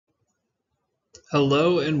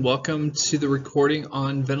Hello and welcome to the recording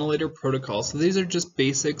on ventilator protocol. So these are just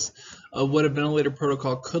basics of what a ventilator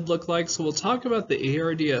protocol could look like. So we'll talk about the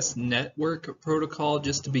ARDS network protocol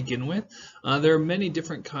just to begin with. There are many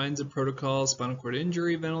different kinds of protocols: spinal cord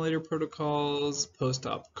injury ventilator protocols,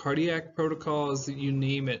 post-op cardiac protocols, you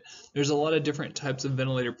name it. There's a lot of different types of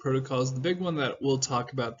ventilator protocols. The big one that we'll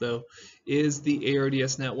talk about though is the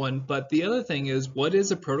ARDS net one. But the other thing is, what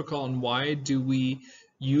is a protocol and why do we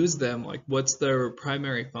use them? Like, what's their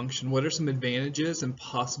primary function? What are some advantages and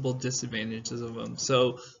possible disadvantages of them?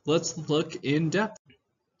 So let's look in depth.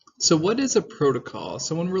 So what is a protocol?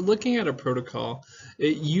 So when we're looking at a protocol,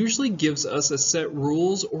 it usually gives us a set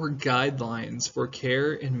rules or guidelines for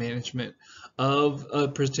care and management of a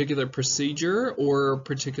particular procedure or a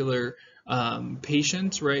particular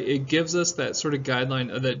patient, right? It gives us that sort of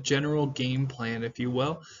guideline of that general game plan, if you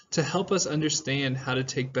will, to help us understand how to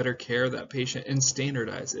take better care of that patient and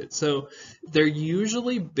standardize it. So they're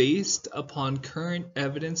usually based upon current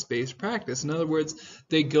evidence-based practice. In other words,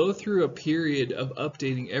 they go through a period of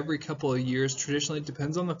updating every couple of years. Traditionally, it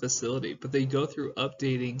depends on the facility, but they go through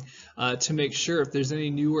updating to make sure if there's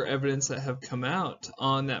any newer evidence that have come out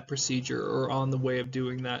on that procedure or on the way of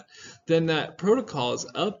doing that, then that protocol is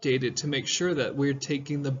updated to make sure that we're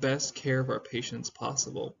taking the best care of our patients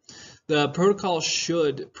possible. The protocol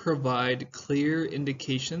should provide clear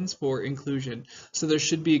indications for inclusion. So there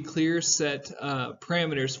should be a clear set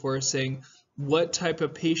parameters for saying what type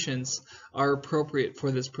of patients are appropriate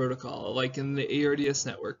for this protocol. Like in the ARDS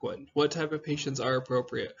network one, what type of patients are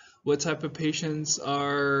appropriate? What type of patients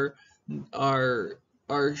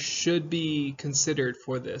should be considered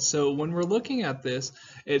for this? So when we're looking at this,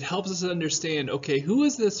 it helps us understand, okay, who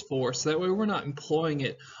is this for? So that way we're not employing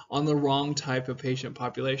it on the wrong type of patient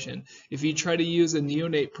population. If you try to use a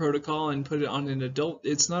neonate protocol and put it on an adult,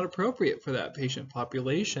 it's not appropriate for that patient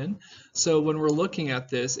population. So when we're looking at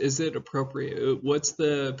this, is it appropriate? What's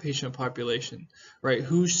the patient population, right?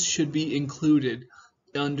 Who should be included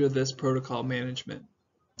under this protocol management?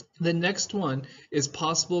 The next one is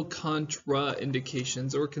possible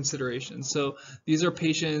contraindications or considerations. So these are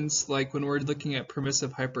patients, like when we're looking at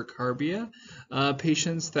permissive hypercarbia,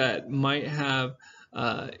 patients that might have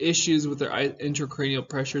issues with their intracranial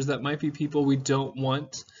pressures. That might be people we don't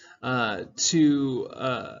want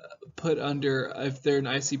to put under. If they're an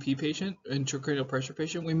ICP patient, intracranial pressure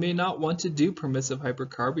patient, we may not want to do permissive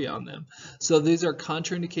hypercarbia on them. So these are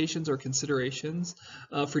contraindications or considerations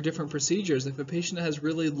for different procedures. If a patient has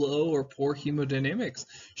really low or poor hemodynamics,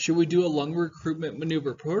 should we do a lung recruitment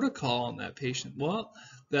maneuver protocol on that patient? Well,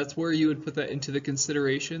 that's where you would put that into the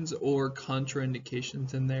considerations or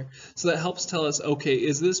contraindications in there. So that helps tell us, okay,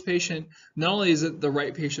 is this patient, not only is it the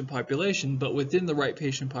right patient population, but within the right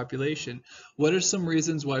patient population, what are some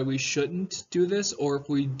reasons why we shouldn't do this? Or if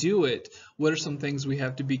we do it, what are some things we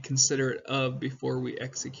have to be considerate of before we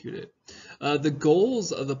execute it? The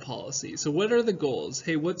goals of the policy. So what are the goals?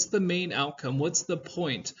 Hey, what's the main outcome? What's the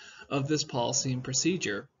point of this policy and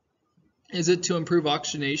procedure? Is it to improve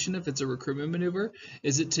oxygenation if it's a recruitment maneuver?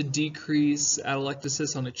 Is it to decrease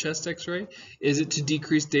atelectasis on a chest x-ray? Is it to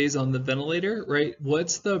decrease days on the ventilator, right?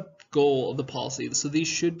 What's the goal of the policy? So these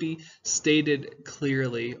should be stated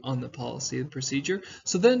clearly on the policy and procedure.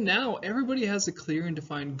 So then now everybody has a clear and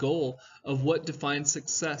defined goal of what defines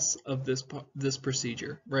success of this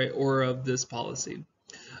procedure, right? Or of this policy.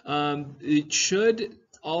 It should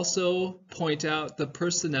also point out the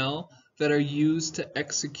personnel that are used to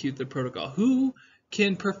execute the protocol. Who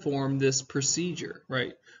can perform this procedure,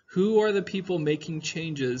 right? Who are the people making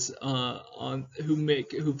changes who are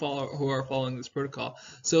following this protocol?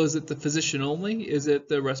 So is it the physician only? Is it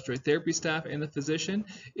the respiratory therapy staff and the physician?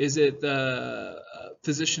 Is it the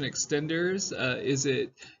physician extenders? Is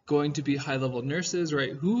it going to be high-level nurses,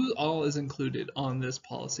 right? Who all is included on this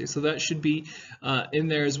policy? So that should be in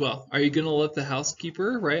there as well. Are you going to let the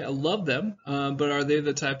housekeeper, right? I love them, but are they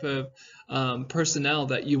the type of personnel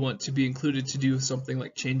that you want to be included to do something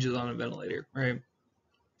like changes on a ventilator, right?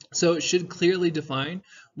 So it should clearly define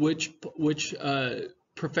which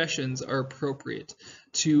professions are appropriate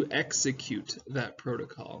to execute that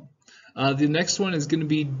protocol. The next one is going to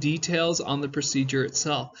be details on the procedure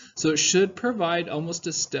itself. So it should provide almost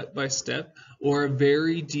a step-by-step or a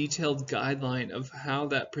very detailed guideline of how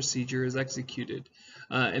that procedure is executed.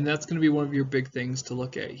 And that's going to be one of your big things to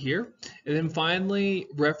look at here. And then finally,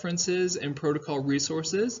 references and protocol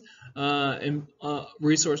resources and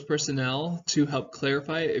resource personnel to help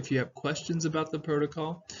clarify if you have questions about the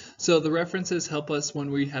protocol. So the references help us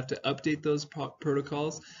when we have to update those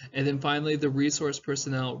protocols. And then finally, the resource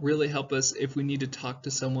personnel really help us if we need to talk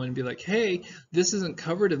to someone and be like, hey, this isn't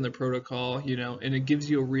covered in the protocol, and it gives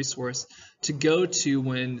you a resource to go to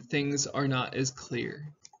when things are not as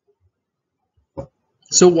clear.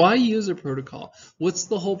 So why use a protocol? What's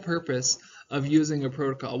the whole purpose of using a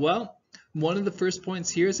protocol? Well, one of the first points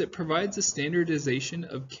here is it provides a standardization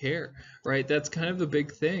of care, right? That's kind of a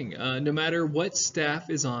big thing. No matter what staff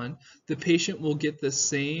is on, the patient will get the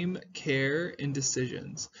same care and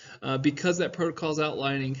decisions. Because that protocol is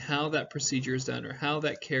outlining how that procedure is done or how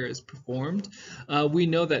that care is performed, we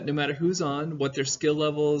know that no matter who's on, what their skill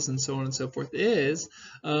levels and so on and so forth is,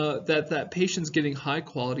 that patient's getting high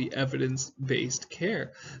quality evidence-based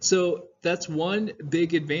care. So that's one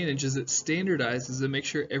big advantage, is it standardizes and makes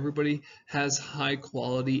sure everybody has high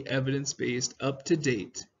quality evidence-based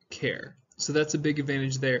up-to-date care. So that's a big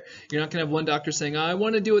advantage there. You're not going to have one doctor saying, I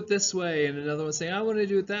want to do it this way, and another one saying, I want to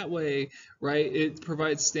do it that way, right? It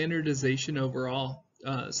provides standardization overall.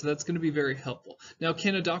 So that's going to be very helpful. Now,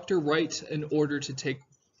 can a doctor write an order to take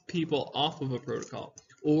people off of a protocol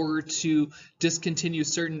or to discontinue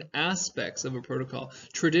certain aspects of a protocol?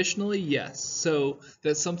 Traditionally, yes. So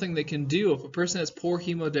that's something they can do. If a person has poor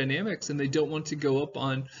hemodynamics and they don't want to go up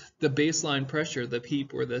on the baseline pressure, the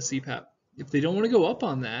PEEP or the CPAP, if they don't want to go up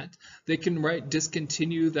on that, they can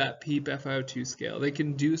discontinue that PEEP FiO2 scale. They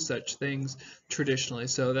can do such things traditionally.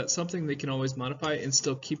 So that's something they can always modify and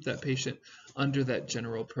still keep that patient under that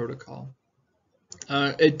general protocol.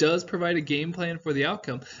 It does provide a game plan for the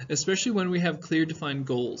outcome, especially when we have clear defined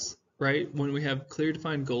goals, right? When we have clear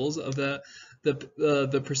defined goals of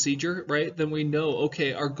the procedure, right? Then we know,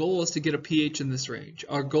 okay, our goal is to get a pH in this range.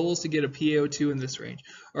 Our goal is to get a PaO2 in this range.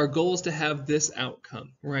 Our goal is to have this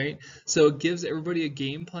outcome, right? So it gives everybody a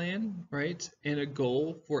game plan, right? And a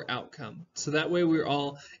goal for outcome. So that way we're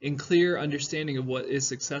all in clear understanding of what is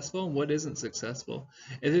successful and what isn't successful.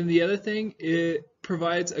 And then the other thing, it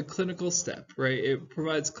provides a clinical step, right? It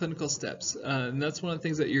provides clinical steps. And that's one of the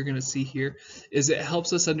things that you're going to see here, is it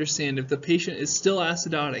helps us understand if the patient is still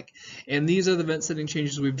acidotic and these are the vent setting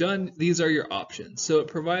changes we've done, these are your options. So it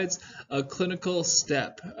provides a clinical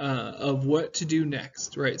step of what to do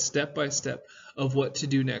next, right? Step by step of what to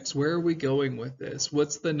do next. Where are we going with this?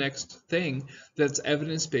 What's the next thing that's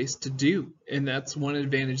evidence-based to do? And that's one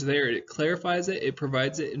advantage there. It clarifies it. It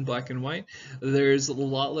provides it in black and white. There's a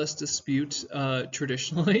lot less dispute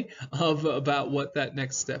traditionally about what that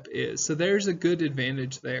next step is. So there's a good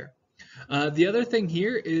advantage there. The other thing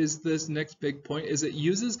here is this next big point is it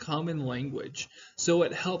uses common language. So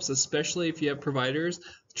it helps, especially if you have providers,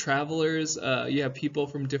 travelers, you have people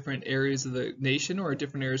from different areas of the nation or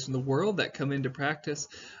different areas in the world that come into practice.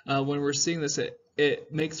 When we're seeing this,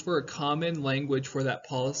 it makes for a common language for that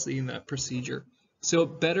policy and that procedure. So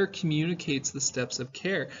it better communicates the steps of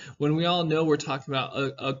care. When we all know we're talking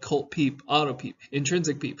about a cult PEEP, auto PEEP,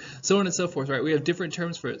 intrinsic PEEP, so on and so forth, right? We have different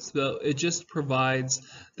terms for it. So it just provides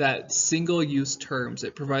that single-use terms.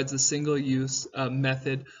 It provides a single-use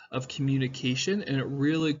method of communication, and it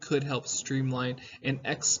really could help streamline and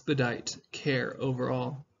expedite care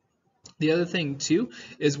overall. The other thing too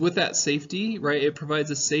is with that safety, right, it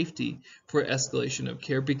provides a safety for escalation of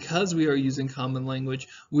care. Because we are using common language,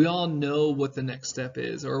 we all know what the next step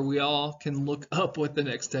is, or we all can look up what the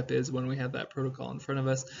next step is when we have that protocol in front of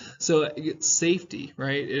us. So it's safety,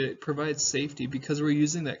 right? It provides safety because we're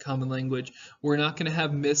using that common language. We're not going to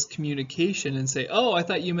have miscommunication and say, oh, I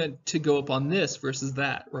thought you meant to go up on this versus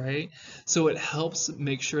that, right? So it helps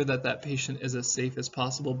make sure that that patient is as safe as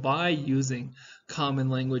possible by using common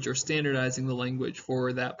language or standardizing the language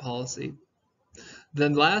for that policy. The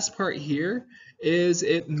last part here is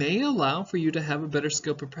it may allow for you to have a better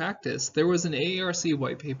scope of practice. There was an AARC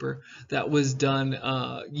white paper that was done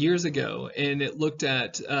years ago, and it looked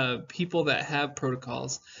at people that have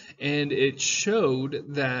protocols, and it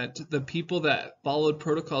showed that the people that followed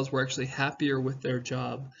protocols were actually happier with their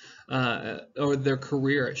job, or their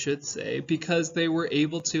career, I should say, because they were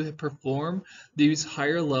able to perform these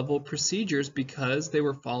higher level procedures because they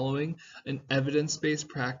were following an evidence-based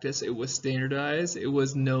practice. It was standardized. It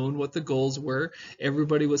was known what the goals were.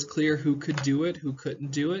 Everybody was clear who could do it, who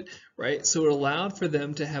couldn't do it, right? So it allowed for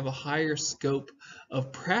them to have a higher scope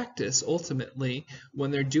of practice ultimately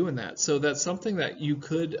when they're doing that. So that's something that you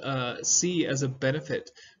could see as a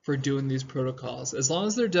benefit for doing these protocols, as long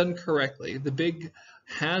as they're done correctly. The big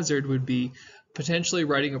hazard would be potentially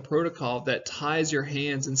writing a protocol that ties your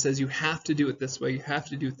hands and says you have to do it this way, you have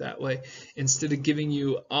to do it that way, instead of giving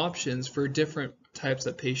you options for different types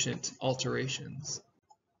of patient alterations.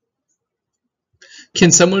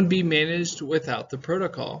 Can someone be managed without the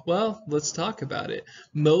protocol? Well, let's talk about it.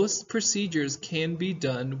 Most procedures can be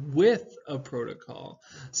done with a protocol.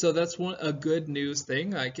 So that's a good news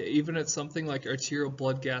thing. Like even at something like arterial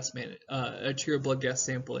blood gas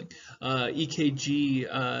sampling,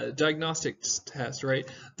 EKG, diagnostic test, right?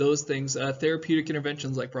 Those things, therapeutic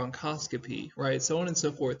interventions like bronchoscopy, right? So on and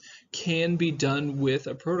so forth, can be done with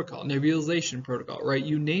a protocol. Nebulization protocol, right?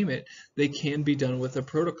 You name it, they can be done with a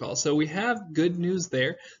protocol. So we have good news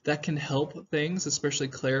there that can help things, especially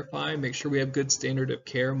clarify, make sure we have good standard of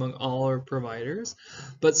care among all our providers.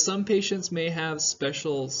 But some patients may have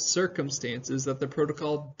special circumstances that the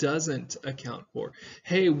protocol doesn't account for.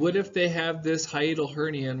 Hey, what if they have this hiatal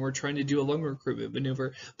hernia and we're trying to do a lung recruitment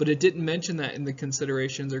maneuver, but it didn't mention that in the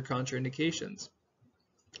considerations or contraindications?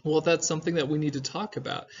 Well, that's something that we need to talk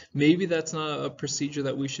about. Maybe that's not a procedure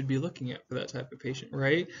that we should be looking at for that type of patient,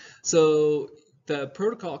 right? So the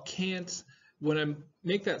protocol can't, when I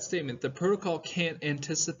make that statement, the protocol can't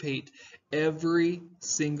anticipate every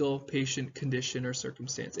single patient condition or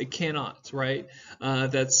circumstance. It cannot, right?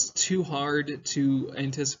 That's too hard to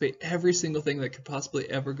anticipate every single thing that could possibly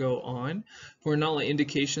ever go on for not only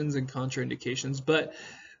indications and contraindications, but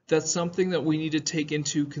that's something that we need to take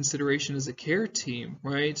into consideration as a care team,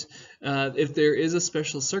 right? If there is a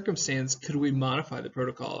special circumstance, could we modify the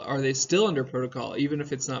protocol? Are they still under protocol, even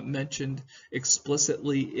if it's not mentioned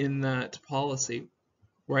explicitly in that policy?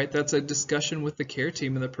 Right, that's a discussion with the care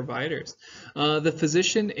team and the providers. The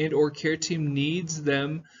physician and or care team needs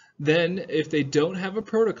them. Then if they don't have a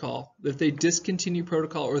protocol, if they discontinue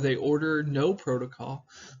protocol or they order no protocol,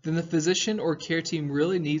 then the physician or care team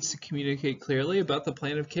really needs to communicate clearly about the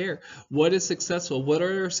plan of care. What is successful? What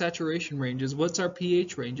are our saturation ranges? What's our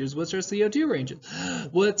pH ranges? What's our CO2 ranges?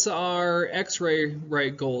 What's our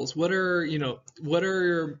X-ray goals? What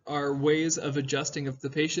are our ways of adjusting if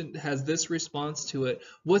the patient has this response to it?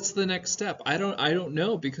 What's the next step? I don't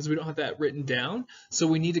know, because we don't have that written down. So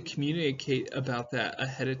we need to communicate about that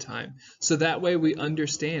ahead of time. So that way we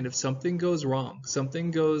understand if something goes wrong,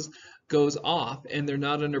 something goes off and they're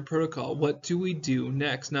not under protocol, what do we do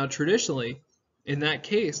next? Now traditionally, in that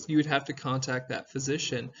case, you would have to contact that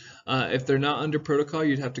physician. If they're not under protocol,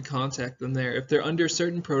 you'd have to contact them there. If they're under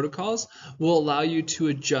certain protocols, we'll allow you to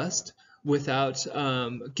adjust without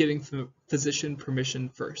getting physician permission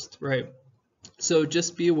first, right? So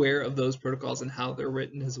just be aware of those protocols and how they're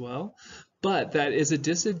written as well. But that is a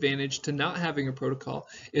disadvantage to not having a protocol,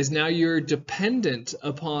 is now you're dependent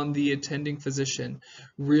upon the attending physician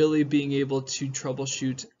really being able to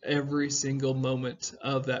troubleshoot every single moment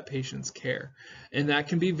of that patient's care. And that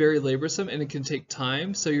can be very laborsome and it can take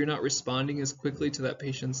time, so you're not responding as quickly to that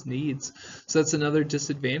patient's needs. So that's another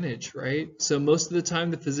disadvantage, right? So most of the time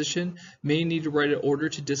the physician may need to write an order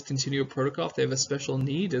to discontinue a protocol if they have a special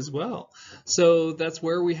need as well. So that's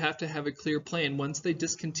where we have to have a clear plan. Once they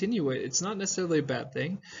discontinue it, it's not necessarily a bad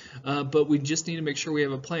thing, but we just need to make sure we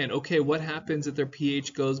have a plan. Okay, what happens if their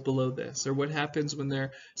pH goes below this? Or what happens when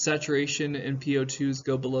their saturation and PO2s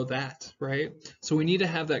go below that, right? So we need to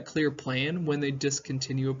have that clear plan when they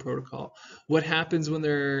discontinue a protocol. What happens when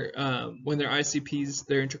their ICPs,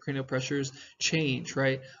 their intracranial pressures change,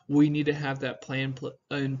 right? We need to have that plan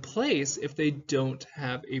in place if they don't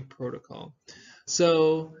have a protocol.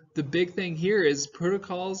 So the big thing here is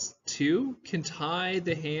protocols too can tie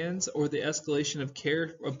the hands or the escalation of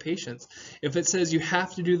care of patients. If it says you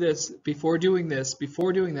have to do this, before doing that,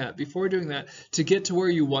 before doing that, to get to where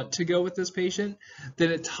you want to go with this patient,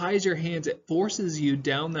 then it ties your hands, it forces you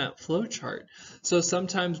down that flow chart. So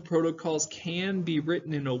sometimes protocols can be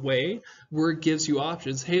written in a way where it gives you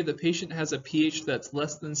options. Hey, the patient has a pH that's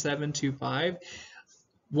less than 725.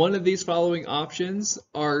 One of these following options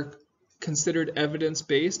are considered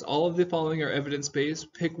evidence-based. All of the following are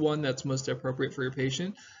evidence-based. Pick one that's most appropriate for your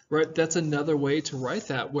patient, right? That's another way to write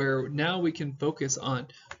that, where now we can focus on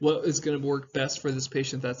what is going to work best for this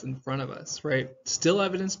patient that's in front of us, right? Still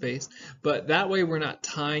evidence-based, but that way we're not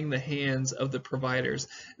tying the hands of the providers.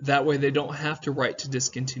 That way they don't have to write to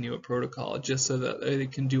discontinue a protocol, just so that they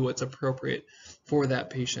can do what's appropriate for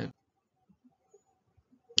that patient.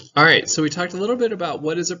 All right, so we talked a little bit about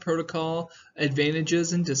what is a protocol,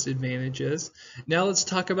 advantages and disadvantages. Now let's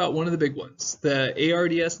talk about one of the big ones, the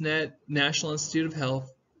ARDS-NET, National Institute of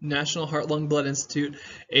Health, National Heart, Lung, Blood Institute,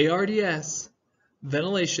 ARDS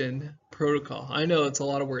ventilation protocol. I know it's a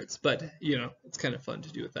lot of words, but you know, it's kind of fun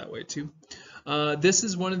to do it that way too. This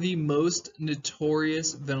is one of the most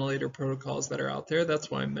notorious ventilator protocols that are out there.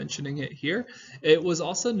 That's why I'm mentioning it here. It was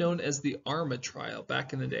also known as the ARMA trial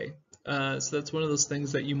back in the day. So that's one of those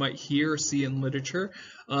things that you might hear or see in literature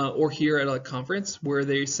or hear at a conference where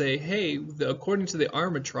they say, hey, according to the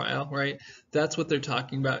ARMA trial, right, that's what they're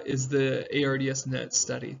talking about is the ARDS net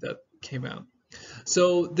study that came out.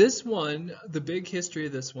 So this one, the big history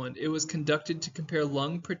of this one, it was conducted to compare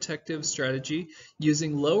lung protective strategy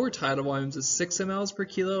using lower tidal volumes of 6 mLs per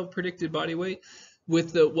kilo of predicted body weight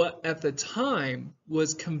with what at the time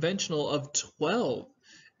was conventional of 12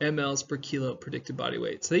 mLs per kilo predicted body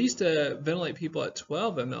weight. So they used to ventilate people at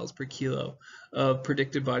 12 mLs per kilo of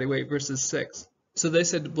predicted body weight versus 6. So they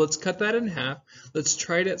said, let's cut that in half. Let's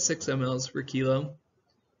try it at 6 mLs per kilo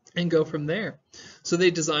and go from there. So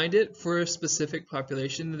they designed it for a specific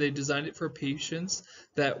population. They designed it for patients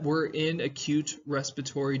that were in acute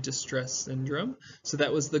respiratory distress syndrome. So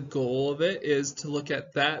that was the goal of it, is to look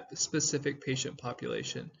at that specific patient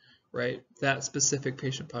population, right? That specific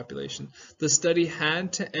patient population. The study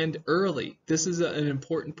had to end early. This is an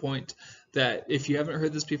important point that if you haven't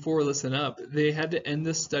heard this before, listen up. They had to end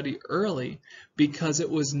this study early because it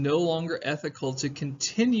was no longer ethical to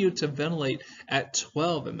continue to ventilate at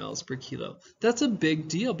 12 mLs per kilo. That's a big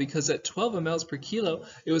deal because at 12 mLs per kilo,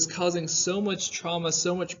 it was causing so much trauma,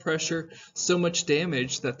 so much pressure, so much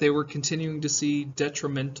damage that they were continuing to see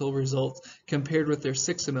detrimental results compared with their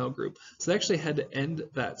 6 ml group. So they actually had to end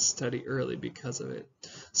that study early because of it.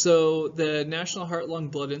 So the National Heart, Lung,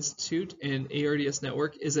 Blood Institute and ARDS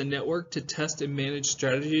Network is a network to test and manage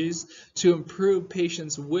strategies to improve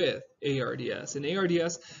patients with ARDS. And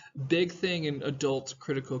ARDS, big thing in adult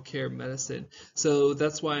critical care medicine. So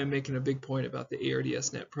that's why I'm making a big point about the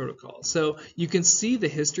ARDS net protocol. So you can see the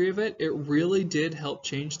history of it. It really did help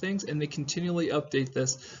change things, and they continually update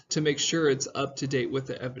this to make sure it's up to date with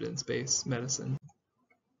the evidence-based medicine.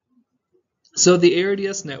 So the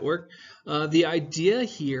ARDS network, the idea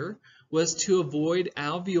here was to avoid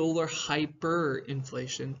alveolar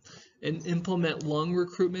hyperinflation and implement lung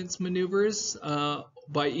recruitment maneuvers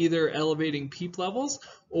by either elevating PEEP levels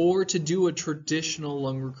or to do a traditional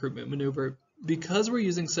lung recruitment maneuver. Because we're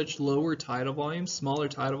using such lower tidal volumes, smaller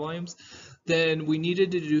tidal volumes, then we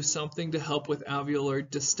needed to do something to help with alveolar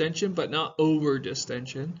distension, but not over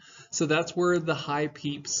distension. So that's where the high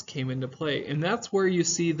PEEPs came into play. And that's where you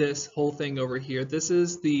see this whole thing over here. This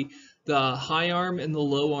is the high arm and the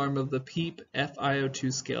low arm of the PEEP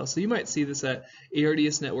FiO2 scale. So you might see this at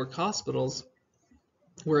ARDS network hospitals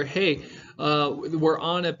where, hey, we're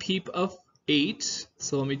on a PEEP of 8.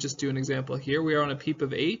 So let me just do an example here. We are on a PEEP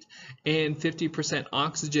of 8 and 50%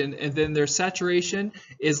 oxygen, and then their saturation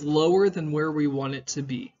is lower than where we want it to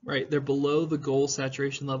be, right? They're below the goal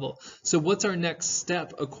saturation level. So what's our next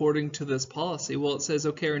step according to this policy? Well, it says,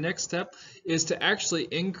 okay, our next step is to actually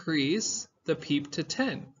increase the PEEP to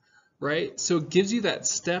 10. Right? So it gives you that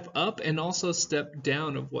step up and also step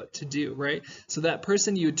down of what to do, right? So that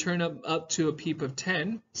person, you would turn up to a PEEP of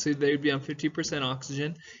 10, so they would be on 50%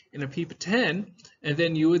 oxygen in a PEEP of 10, and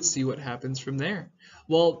then you would see what happens from there.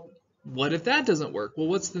 Well, what if that doesn't work? Well,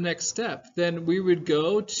 what's the next step? Then we would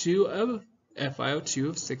go to a FiO2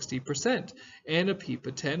 of 60% and a PEEP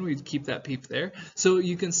of 10. We'd keep that PEEP there. So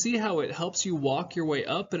you can see how it helps you walk your way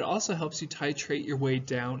up, but it also helps you titrate your way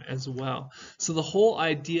down as well. So the whole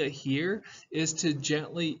idea here is to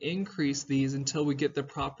gently increase these until we get the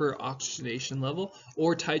proper oxygenation level,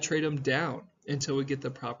 or titrate them down until we get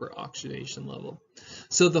the proper oxygenation level.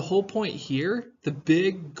 So the whole point here, the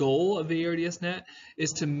big goal of ARDS net,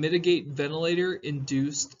 is to mitigate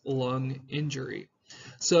ventilator-induced lung injury.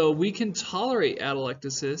 So we can tolerate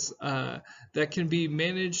atelectasis that can be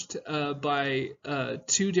managed by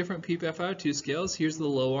 2 different PEEP FiO2 scales. Here's the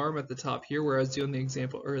low arm at the top here where I was doing the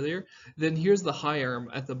example earlier. Then here's the high arm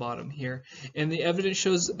at the bottom here. And the evidence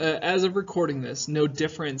shows, as of recording this, no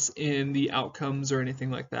difference in the outcomes or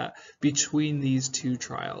anything like that between these 2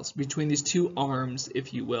 trials, between these 2 arms,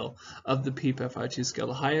 if you will, of the PEEP FiO2 scale,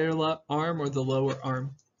 the higher arm or the lower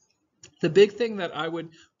arm. The big thing that I would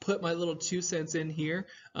put my little 2 cents in here,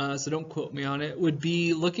 so don't quote me on it, would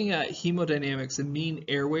be looking at hemodynamics and mean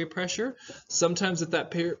airway pressure. Sometimes if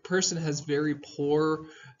that person has very poor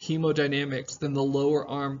hemodynamics, then the lower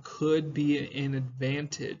arm could be an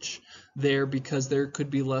advantage there because there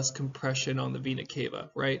could be less compression on the vena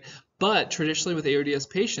cava, right? But traditionally with ARDS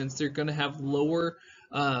patients, they're going to have lower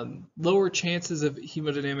chances of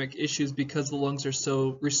hemodynamic issues because the lungs are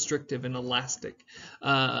so restrictive and elastic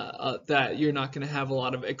that you're not going to have a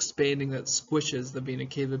lot of expanding that squishes the vena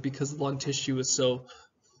cava because the lung tissue is so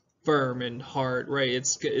firm and hard, right?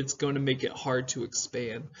 It's going to make it hard to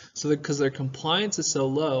expand. So because their compliance is so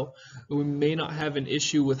low, we may not have an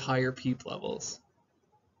issue with higher PEEP levels.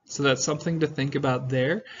 So that's something to think about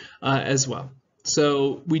there as well.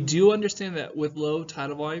 So we do understand that with low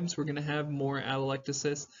tidal volumes, we're going to have more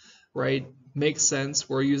atelectasis, right? Makes sense.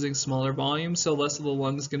 We're using smaller volumes, so less of the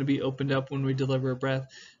lung is going to be opened up when we deliver a breath.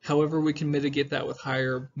 However, we can mitigate that with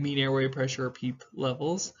higher mean airway pressure or PEEP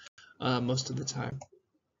levels most of the time.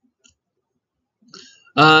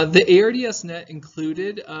 The ARDS net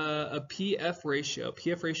included a PF ratio.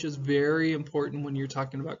 PF ratio is very important when you're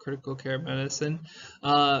talking about critical care medicine.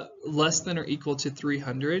 Less than or equal to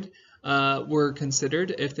 300 were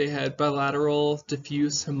considered if they had bilateral,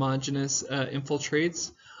 diffuse, homogeneous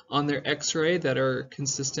infiltrates on their X-ray that are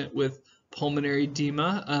consistent with pulmonary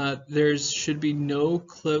edema. There should be no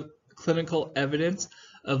clinical evidence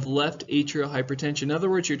of left atrial hypertension. In other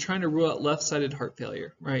words, you're trying to rule out left-sided heart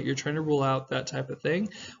failure, right? You're trying to rule out that type of thing,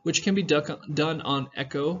 which can be done on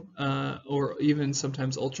echo or even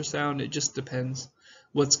sometimes ultrasound. It just depends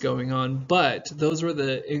what's going on. But those were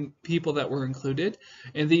the people that were included.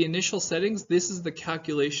 And the initial settings, this is the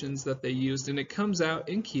calculations that they used, and it comes out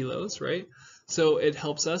in kilos, right? So it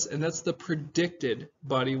helps us, and that's the predicted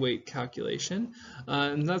body weight calculation.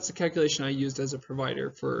 And that's the calculation I used as a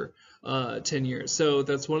provider for 10 years. So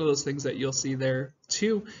that's one of those things that you'll see there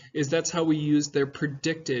too, is that's how we used their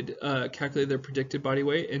predicted, calculated their predicted body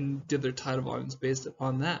weight and did their tidal volumes based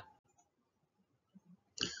upon that.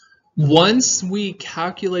 Once we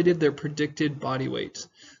calculated their predicted body weight,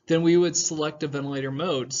 then we would select a ventilator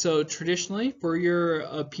mode. So traditionally, for your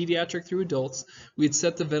pediatric through adults, we'd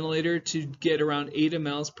set the ventilator to get around 8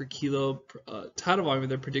 mLs per kilo tidal volume of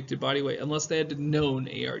their predicted body weight, unless they had known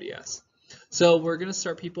ARDS. So we're going to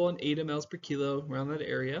start people on 8 mLs per kilo around that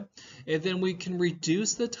area, and then we can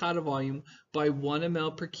reduce the tidal volume by 1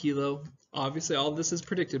 ml per kilo. Obviously, all of this is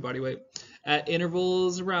predicted body weight at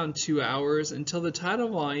intervals around 2 hours until the tidal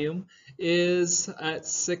volume is at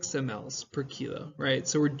 6 mLs per kilo, right?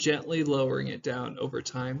 So we're gently lowering it down over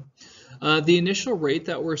time. The initial rate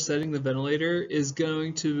that we're setting the ventilator is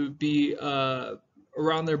going to be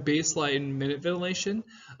around their baseline minute ventilation.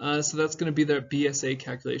 So that's going to be the BSA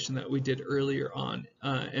calculation that we did earlier on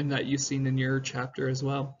and that you've seen in your chapter as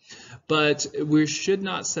well. But we should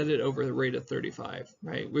not set it over the rate of 35,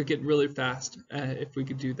 right? We get really fast if we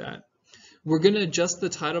could do that. We're going to adjust the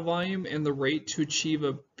tidal volume and the rate to achieve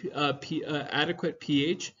a adequate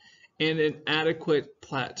pH and an adequate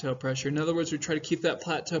plateau pressure. In other words, we try to keep that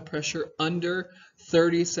plateau pressure under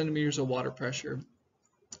 30 centimeters of water pressure.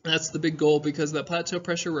 That's the big goal, because that plateau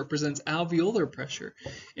pressure represents alveolar pressure,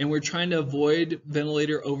 and we're trying to avoid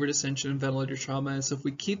ventilator overdistension and ventilator trauma. And so if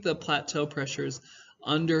we keep the plateau pressures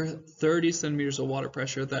under 30 centimeters of water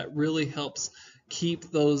pressure, that really helps keep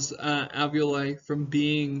those alveoli from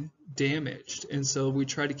being damaged. And so we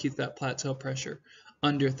try to keep that plateau pressure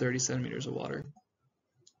under 30 centimeters of water.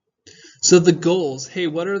 So the goals, hey,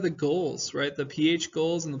 what are the goals, right? The pH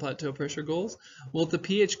goals and the plateau pressure goals. Well, the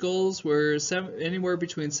pH goals were anywhere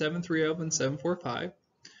between 730 and 745.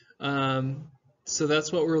 So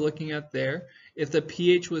that's what we're looking at there. If the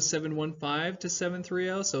pH was 715 to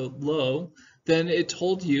 730, so low, then it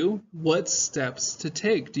told you what steps to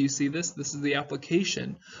take. Do you see this? This is the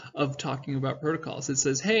application of talking about protocols. It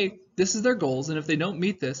says, hey, this is their goals, and if they don't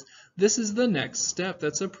meet this, this is the next step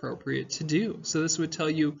that's appropriate to do. So this would tell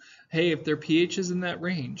you, hey, if their pH is in that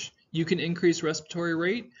range, you can increase respiratory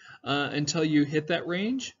rate until you hit that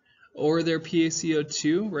range, or their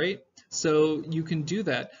PaCO2, right? So you can do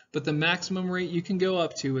that, but the maximum rate you can go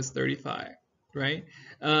up to is 35, right?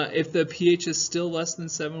 If the pH is still less than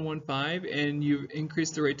 715 and you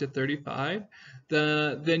increase the rate to 35,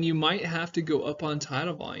 then you might have to go up on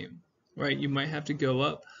tidal volume, right? You might have to go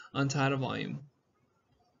up on tidal volume.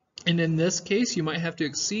 And in this case, you might have to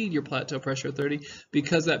exceed your plateau pressure of 30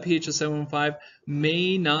 because that pH of 715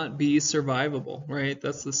 may not be survivable, right?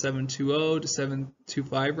 That's the 720 to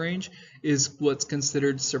 725 range is what's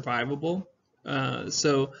considered survivable.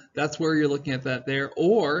 So that's where you're looking at that there.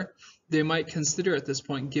 Or they might consider at this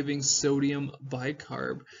point giving sodium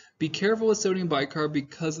bicarb. Be careful with sodium bicarb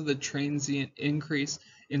because of the transient increase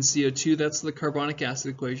in CO2. That's the carbonic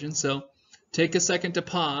acid equation. So take a second to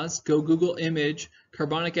pause, go Google image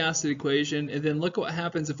carbonic acid equation, and then look what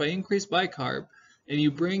happens if I increase bicarb and you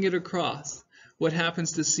bring it across. What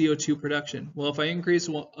happens to CO2 production? Well, if I increase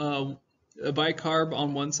a bicarb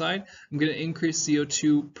on one side, I'm going to increase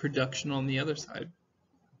CO2 production on the other side.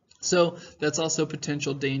 So that's also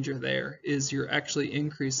potential danger there, is you're actually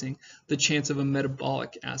increasing the chance of a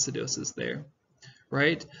metabolic acidosis there.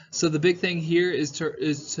 right? So the big thing here is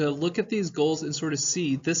to look at these goals and sort of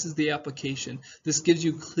see this is the application. This gives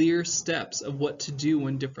you clear steps of what to do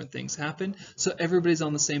when different things happen. So everybody's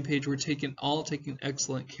on the same page. We're taking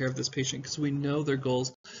excellent care of this patient because we know their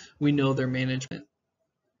goals, we know their management.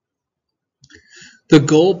 The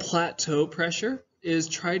goal plateau pressure is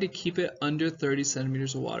try to keep it under 30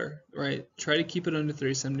 centimeters of water, right? Try to keep it under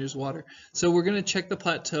 30 centimeters of water. So we're going to check the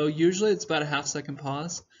plateau. Usually it's about a half-second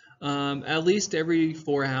pause, at least every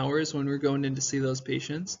 4 hours when we're going in to see those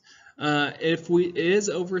patients. If it is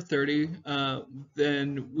over 30,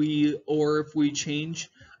 if we change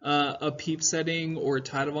a PEEP setting or a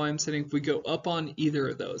tidal volume setting, if we go up on either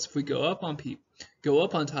of those, if we go up on PEEP, go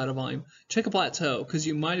up on tidal volume, check a plateau, because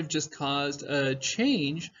you might have just caused a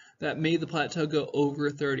change that made the plateau go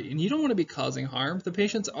over 30. And you don't want to be causing harm. The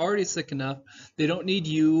patient's already sick enough. They don't need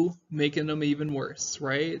you making them even worse,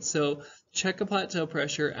 right? So check a plateau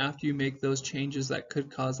pressure after you make those changes that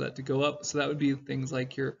could cause that to go up. So that would be things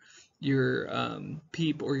like your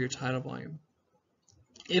PEEP or your tidal volume.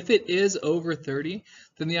 If it is over 30,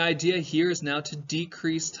 then the idea here is now to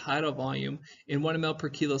decrease tidal volume in 1 ml per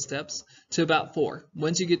kilo steps to about 4.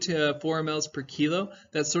 Once you get to 4 mLs per kilo,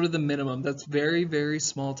 that's sort of the minimum. That's very, very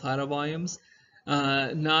small tidal volumes.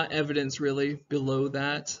 Not evidence really below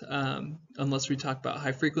that, unless we talk about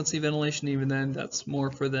high frequency ventilation. Even then, that's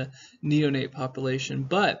more for the neonate population.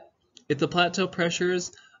 But if the plateau pressure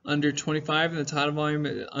is under 25 and the tidal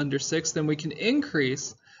volume under 6, then we can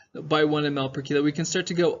increase by 1 ml per kilo. We can start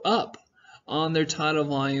to go up on their tidal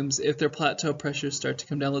volumes if their plateau pressures start to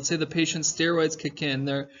come down. Let's say the patient's steroids kick in,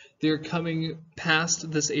 they're coming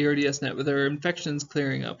past this ARDS net, with their infections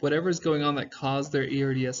clearing up, whatever's going on that caused their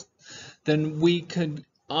ARDS, then we could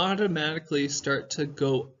automatically start to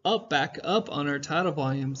go back up on our tidal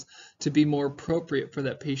volumes to be more appropriate for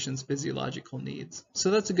that patient's physiological needs.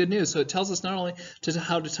 So that's a good news. So it tells us not only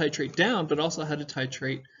how to titrate down, but also how to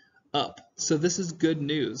titrate up. So this is good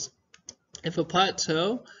news. If a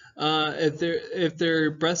plateau, if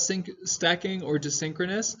they're breath stacking or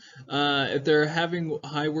desynchronous, if they're having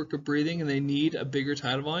high work of breathing and they need a bigger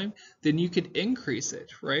tidal volume, then you could increase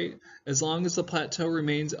it, right? As long as the plateau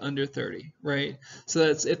remains under 30, right? So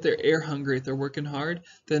that's if they're air hungry, if they're working hard,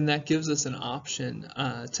 then that gives us an option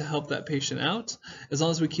to help that patient out, as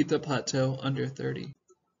long as we keep the plateau under 30,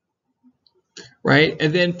 right?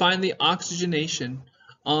 And then finally, oxygenation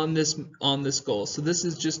on this goal. So this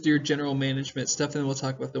is just your general management stuff, and then we'll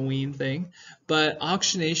talk about the wean thing. But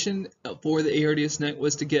oxygenation for the ARDS net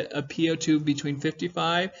was to get a PO2 between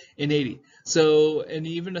 55 and 80. So, and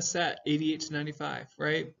even a SAT 88 to 95,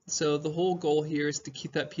 right? So the whole goal here is to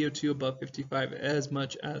keep that PO2 above 55 as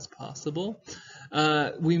much as possible.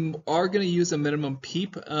 We are going to use a minimum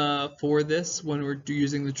PEEP for this when we're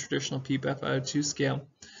using the traditional PEEP FiO2 scale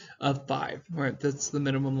of 5, right? That's the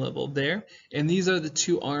minimum level there. And these are the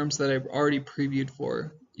 2 arms that I've already previewed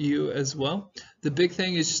for you as well. The big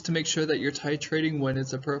thing is just to make sure that you're titrating when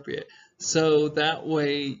it's appropriate. So that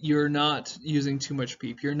way you're not using too much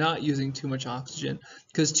PEEP, you're not using too much oxygen,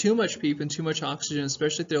 because too much PEEP and too much oxygen,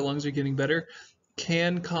 especially if their lungs are getting better,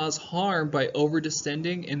 can cause harm by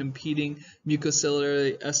over-distending and impeding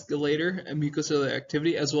mucociliary escalator and mucociliary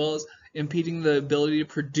activity, as well as impeding the ability to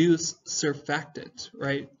produce surfactant,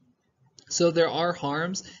 right? So there are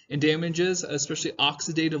harms and damages, especially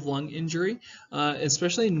oxidative lung injury,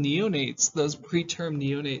 especially neonates. Those preterm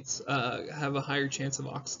neonates have a higher chance of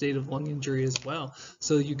oxidative lung injury as well.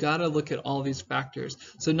 So you got to look at all these factors.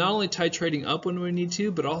 So not only titrating up when we need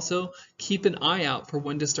to, but also keep an eye out for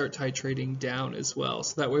when to start titrating down as well.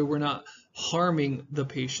 So that way we're not harming the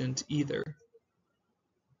patient either.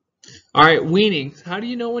 All right, weaning. How do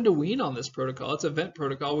you know when to wean on this protocol? It's a vent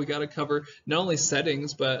protocol. We got to cover not only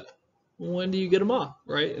settings, but when do you get them off,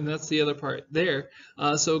 right? And that's the other part there.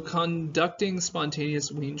 So conducting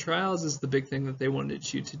spontaneous wean trials is the big thing that they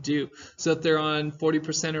wanted you to do. So if they're on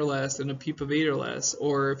 40% or less and a PEEP of 8 or less,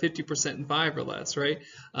 or 50% and 5 or less, right?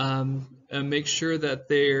 And make sure that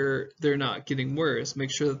they're not getting worse.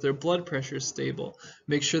 Make sure that their blood pressure is stable.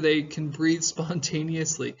 Make sure they can breathe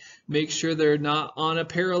spontaneously. Make sure they're not on a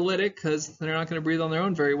paralytic, because they're not going to breathe on their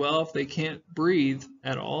own very well if they can't breathe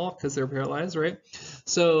at all because they're paralyzed, right?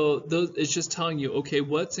 So it's just telling you, okay,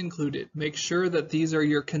 what's included. Make sure that these are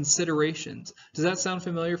your considerations. Does that sound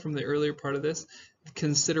familiar from the earlier part of this?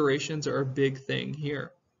 Considerations are a big thing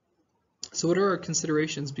here. So what are our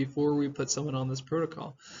considerations before we put someone on this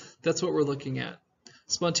protocol? That's what we're looking at.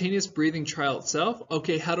 Spontaneous breathing trial itself.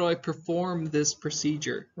 Okay, how do I perform this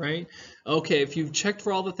procedure, right? Okay, if you've checked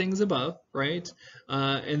for all the things above, right,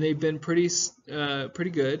 and they've been pretty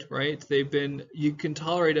good, right? You can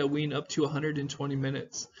tolerate a wean up to 120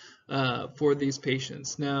 minutes. for these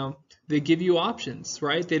patients. Now, they give you options,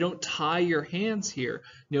 right? They don't tie your hands here.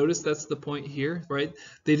 Notice that's the point here, right?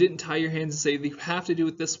 They didn't tie your hands and say you have to do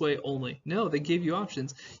it this way only. No, they gave you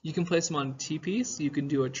options. You can place them on a T-piece, you can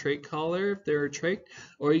do a trach collar if they're a trach,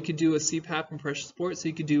 or you could do a CPAP and pressure support, so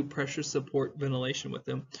you could do pressure support ventilation with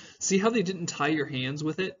them. See how they didn't tie your hands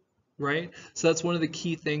with it? Right? So that's one of the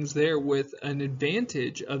key things there with an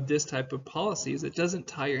advantage of this type of policy is it doesn't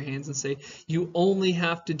tie your hands and say you only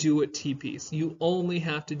have to do a T-piece, you only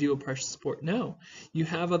have to do a pressure support. No, you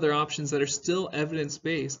have other options that are still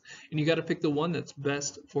evidence-based, and you got to pick the one that's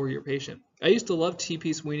best for your patient. I used to love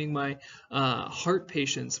T-piece weaning my heart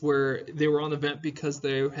patients where they were on the vent because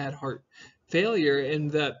they had heart failure, and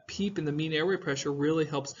that PEEP and the mean airway pressure really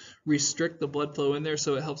helps restrict the blood flow in there,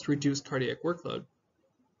 so it helps reduce cardiac workload.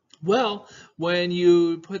 Well, when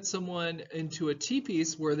you put someone into a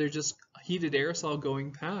T-piece where they're just heated aerosol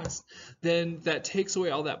going past, then that takes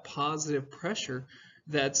away all that positive pressure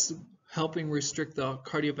that's helping restrict the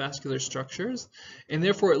cardiovascular structures, and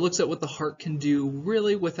therefore it looks at what the heart can do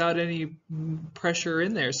really without any pressure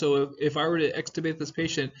in there. So if I were to extubate this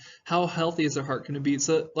patient, how healthy is their heart going to be?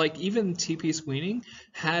 So like even T-piece weaning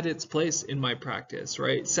had its place in my practice,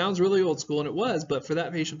 right? Sounds really old school, and it was, but for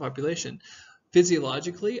that patient population,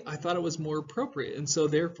 physiologically, I thought it was more appropriate, and so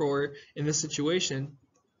therefore, in this situation,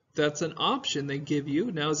 that's an option they give you.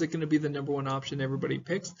 Now, is it going to be the #1 option everybody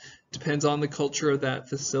picks? Depends on the culture of that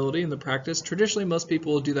facility and the practice. Traditionally, most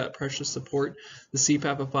people will do that pressure support, the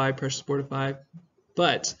CPAP of 5, pressure support of 5,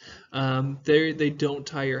 but they don't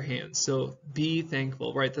tie your hands. So be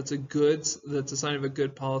thankful, right? That's a sign of a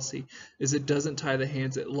good policy, is it doesn't tie the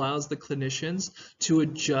hands. It allows the clinicians to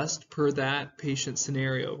adjust per that patient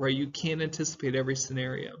scenario, right? You can't anticipate every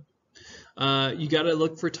scenario. You got to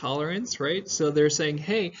look for tolerance, right? So they're saying,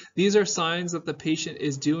 hey, these are signs that the patient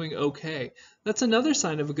is doing okay. That's another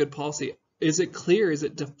sign of a good policy. Is it clear? Is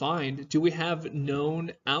it defined? Do we have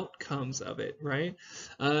known outcomes of it, right?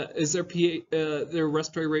 Is their their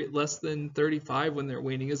respiratory rate less than 35 when they're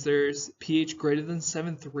weaning? Is their pH greater than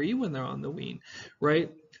 7.3 when they're on the wean,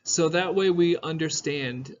 right? So that way we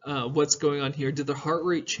understand what's going on here. Did their heart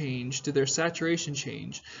rate change? Did their saturation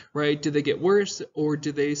change? Right? Did they get worse, or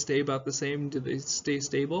did they stay about the same? Did they stay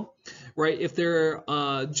stable? Right? If they're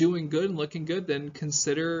doing good and looking good, then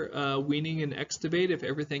consider weaning and extubate if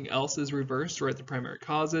everything else is reversed, right? The primary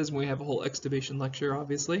causes, and we have a whole extubation lecture,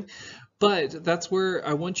 obviously. But that's where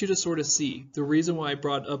I want you to sort of see the reason why I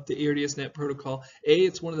brought up the ARDS net protocol. A,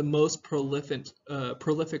 it's one of the most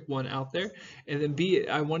prolific one out there, and then B,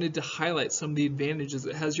 I wanted to highlight some of the advantages.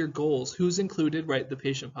 It has your goals, who's included, right? The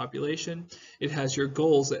patient population. It has your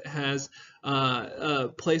goals. It has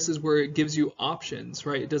places where it gives you options,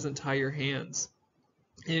 right? It doesn't tie your hands.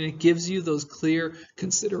 And it gives you those clear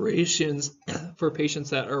considerations for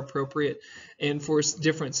patients that are appropriate and for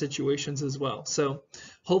different situations as well. So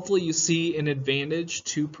hopefully you see an advantage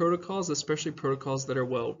to protocols, especially protocols that are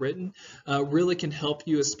well written. Really can help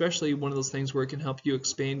you, especially one of those things where it can help you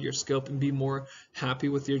expand your scope and be more happy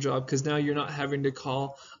with your job, because now you're not having to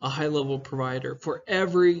call a high-level provider for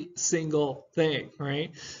every single thing,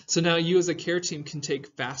 right? So now you as a care team can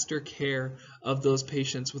take faster care of those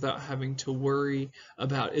patients without having to worry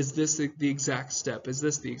about, is this the exact step? Is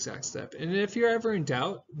this the exact step? And if you're ever in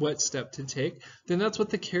doubt what step to take, then that's what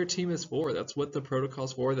the care team is for. That's what the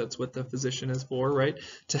protocol's for. That's what the physician is for, right?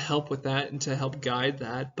 To help with that and to help guide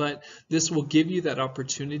that. But this will give you that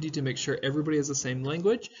opportunity to make sure everybody has the same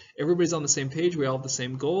language, everybody's on the same page, we all have the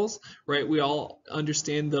same goals, right? We all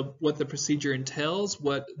understand what the procedure entails,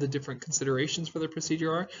 what the different considerations for the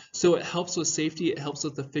procedure are. So it helps with safety, it helps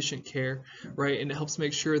with efficient care, right? And it helps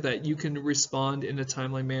make sure that you can respond in a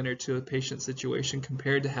timely manner to a patient situation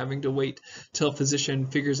compared to having to wait till a physician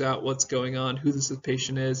figures out what's going on, who this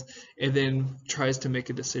patient is, and then tries to make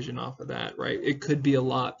a decision off of that, right? It could be a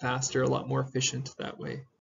lot faster, a lot more efficient that way.